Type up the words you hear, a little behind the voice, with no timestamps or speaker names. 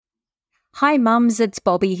Hi mums, it's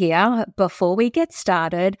Bobby here. Before we get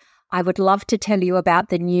started, I would love to tell you about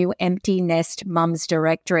the new Empty Nest Mums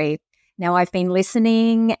Directory. Now, I've been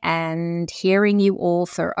listening and hearing you all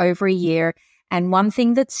for over a year, and one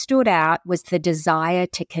thing that stood out was the desire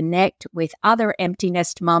to connect with other empty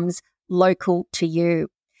nest mums local to you.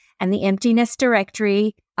 And the Empty Nest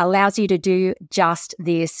Directory allows you to do just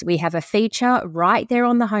this. We have a feature right there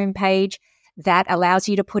on the homepage that allows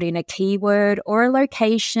you to put in a keyword or a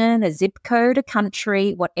location, a zip code, a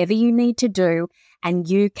country, whatever you need to do, and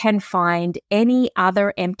you can find any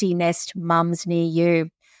other empty nest mums near you.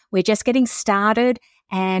 We're just getting started,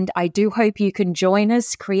 and I do hope you can join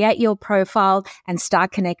us, create your profile, and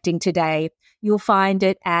start connecting today. You'll find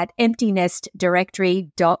it at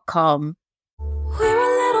emptynestdirectory.com. We're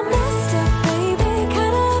a little messed up, baby,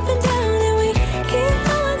 kinda up and down, and we keep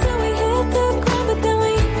falling till we hit the ground, but then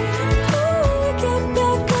we get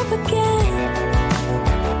back up again.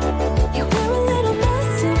 Yeah, we're a little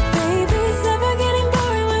messed up, baby, it's never getting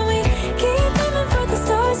boring when we keep aiming for the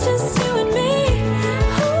stars, just you and me.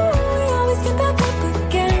 We always get back up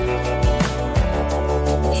again.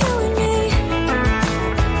 You and me.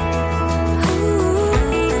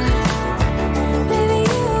 Baby,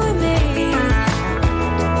 you and me.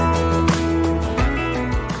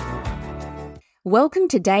 Welcome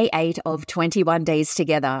to day 8 of 21 Days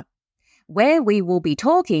Together, where we will be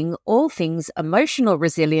talking all things emotional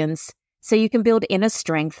resilience so you can build inner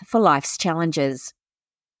strength for life's challenges.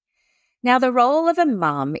 Now, the role of a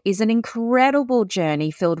mum is an incredible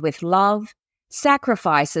journey filled with love,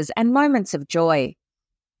 sacrifices, and moments of joy.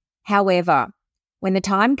 However, when the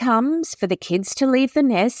time comes for the kids to leave the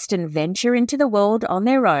nest and venture into the world on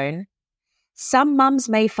their own, some mums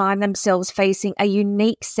may find themselves facing a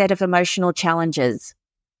unique set of emotional challenges.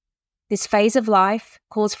 This phase of life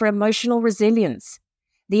calls for emotional resilience,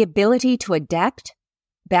 the ability to adapt,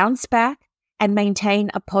 bounce back, and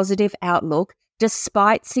maintain a positive outlook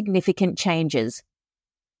despite significant changes.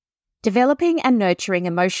 Developing and nurturing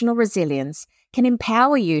emotional resilience can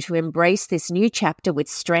empower you to embrace this new chapter with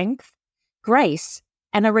strength, grace,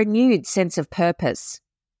 and a renewed sense of purpose.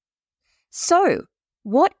 So,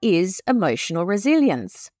 what is emotional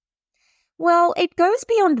resilience? Well, it goes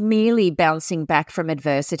beyond merely bouncing back from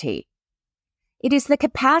adversity. It is the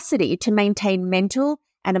capacity to maintain mental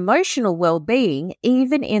and emotional well-being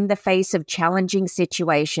even in the face of challenging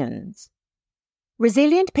situations.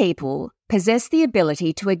 Resilient people possess the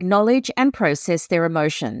ability to acknowledge and process their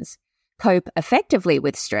emotions, cope effectively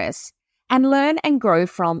with stress, and learn and grow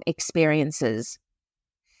from experiences.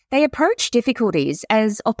 They approach difficulties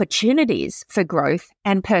as opportunities for growth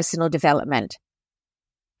and personal development.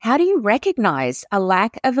 How do you recognize a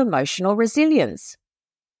lack of emotional resilience?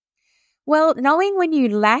 Well, knowing when you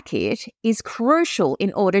lack it is crucial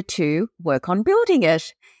in order to work on building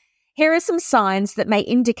it. Here are some signs that may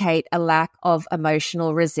indicate a lack of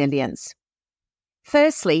emotional resilience.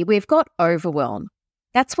 Firstly, we've got overwhelm.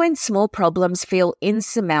 That's when small problems feel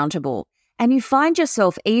insurmountable and you find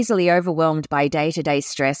yourself easily overwhelmed by day-to-day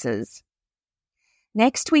stresses.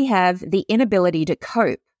 Next, we have the inability to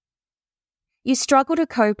cope. You struggle to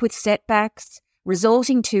cope with setbacks,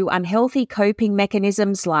 resorting to unhealthy coping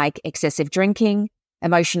mechanisms like excessive drinking,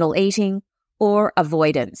 emotional eating, or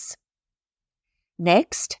avoidance.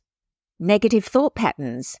 Next, negative thought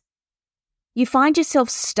patterns. You find yourself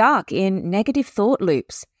stuck in negative thought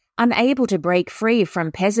loops, unable to break free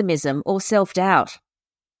from pessimism or self-doubt.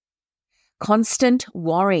 Constant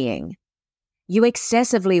worrying. You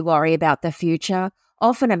excessively worry about the future,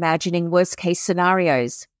 often imagining worst-case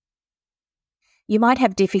scenarios. You might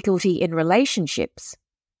have difficulty in relationships.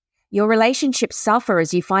 Your relationships suffer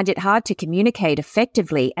as you find it hard to communicate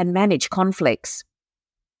effectively and manage conflicts.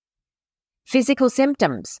 Physical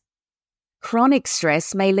symptoms. Chronic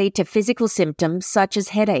stress may lead to physical symptoms such as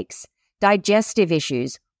headaches, digestive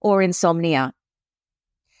issues, or insomnia.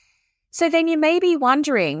 So then you may be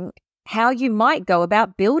wondering how you might go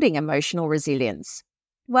about building emotional resilience.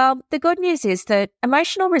 Well, the good news is that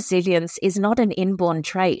emotional resilience is not an inborn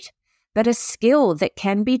trait, but a skill that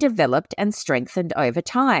can be developed and strengthened over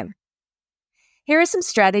time. Here are some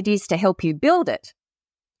strategies to help you build it.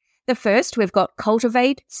 The first, we've got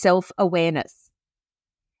cultivate self-awareness.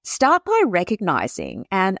 Start by recognizing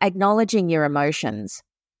and acknowledging your emotions.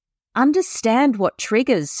 Understand what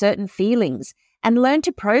triggers certain feelings and learn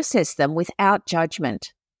to process them without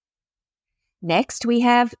judgment. Next, we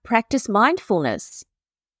have practice mindfulness.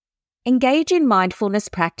 Engage in mindfulness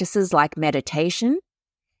practices like meditation,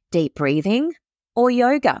 deep breathing, or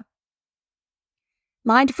yoga.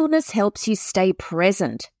 Mindfulness helps you stay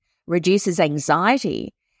present, reduces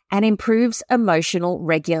anxiety, and improves emotional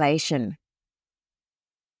regulation.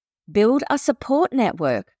 Build a support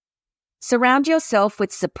network. Surround yourself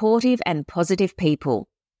with supportive and positive people.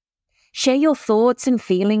 Share your thoughts and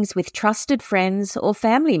feelings with trusted friends or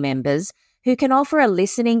family members who can offer a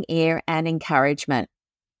listening ear and encouragement.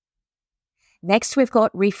 Next, we've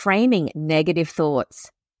got reframing negative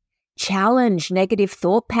thoughts. Challenge negative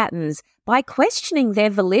thought patterns by questioning their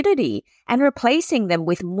validity and replacing them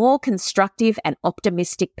with more constructive and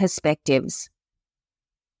optimistic perspectives.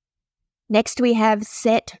 Next, we have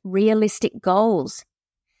set realistic goals.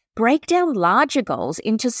 Break down larger goals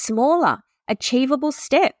into smaller, achievable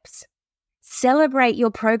steps. Celebrate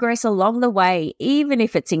your progress along the way, even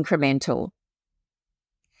if it's incremental.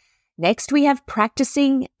 Next, we have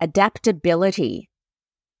practicing adaptability.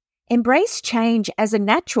 Embrace change as a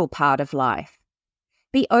natural part of life.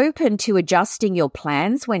 Be open to adjusting your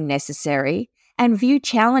plans when necessary and view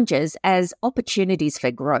challenges as opportunities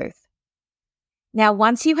for growth. Now,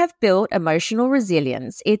 once you have built emotional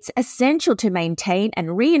resilience, it's essential to maintain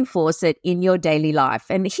and reinforce it in your daily life.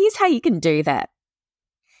 And here's how you can do that.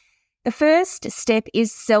 The first step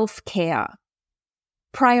is self-care.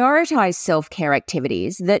 Prioritize self-care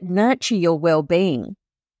activities that nurture your well-being.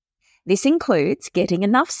 This includes getting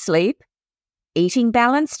enough sleep, eating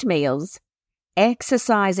balanced meals,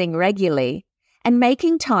 exercising regularly, and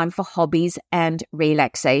making time for hobbies and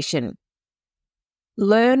relaxation.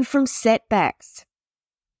 Learn from setbacks.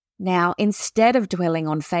 Now, instead of dwelling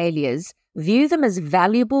on failures, view them as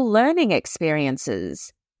valuable learning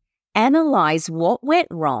experiences. Analyze what went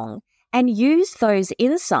wrong and use those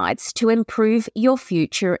insights to improve your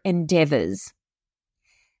future endeavors.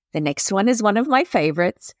 The next one is one of my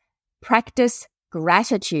favorites. Practice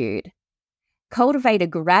gratitude. Cultivate a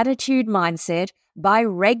gratitude mindset by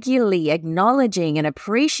regularly acknowledging and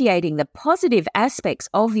appreciating the positive aspects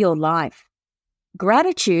of your life.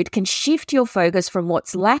 Gratitude can shift your focus from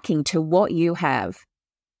what's lacking to what you have.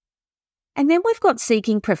 And then we've got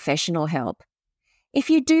seeking professional help. If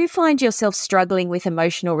you do find yourself struggling with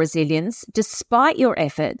emotional resilience, despite your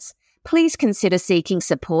efforts, please consider seeking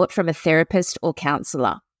support from a therapist or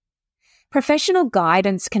counsellor. Professional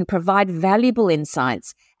guidance can provide valuable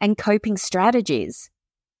insights and coping strategies.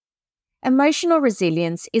 Emotional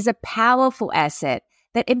resilience is a powerful asset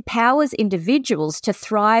that empowers individuals to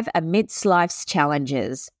thrive amidst life's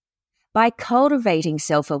challenges. By cultivating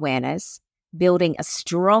self-awareness, building a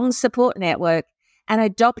strong support network, and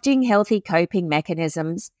adopting healthy coping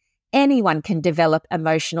mechanisms, anyone can develop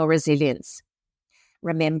emotional resilience.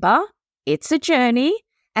 Remember, it's a journey,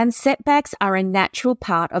 and setbacks are a natural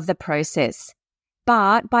part of the process.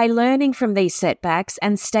 But by learning from these setbacks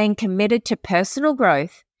and staying committed to personal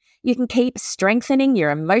growth, you can keep strengthening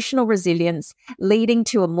your emotional resilience, leading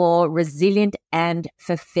to a more resilient and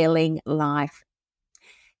fulfilling life.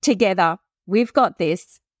 Together, we've got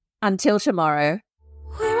this. Until tomorrow.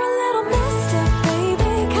 We're a little messed up, baby,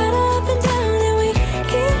 kinda up and down, and we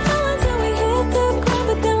keep falling till we hit the ground,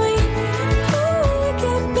 but then we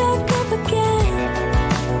get back up again.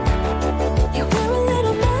 Yeah, we're a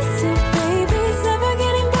little messed up, baby, it's never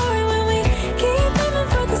getting boring when we keep aiming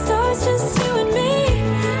for the stars, just you and me.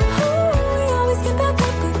 We always get back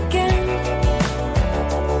up again.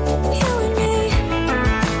 You and me.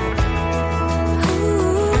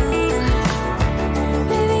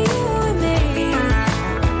 Baby, you and me.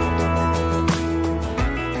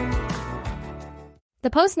 The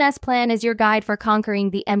post-nest plan is your guide for conquering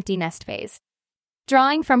the empty nest phase.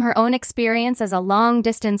 Drawing from her own experience as a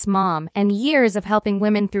long-distance mom and years of helping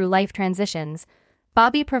women through life transitions,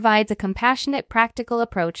 Bobbi provides a compassionate, practical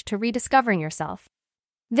approach to rediscovering yourself.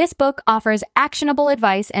 This book offers actionable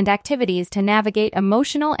advice and activities to navigate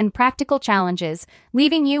emotional and practical challenges,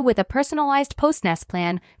 leaving you with a personalized post-nest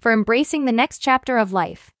plan for embracing the next chapter of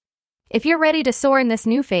life. If you're ready to soar in this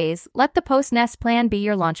new phase, let the post-nest plan be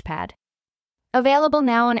your launchpad. Available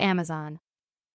now on Amazon.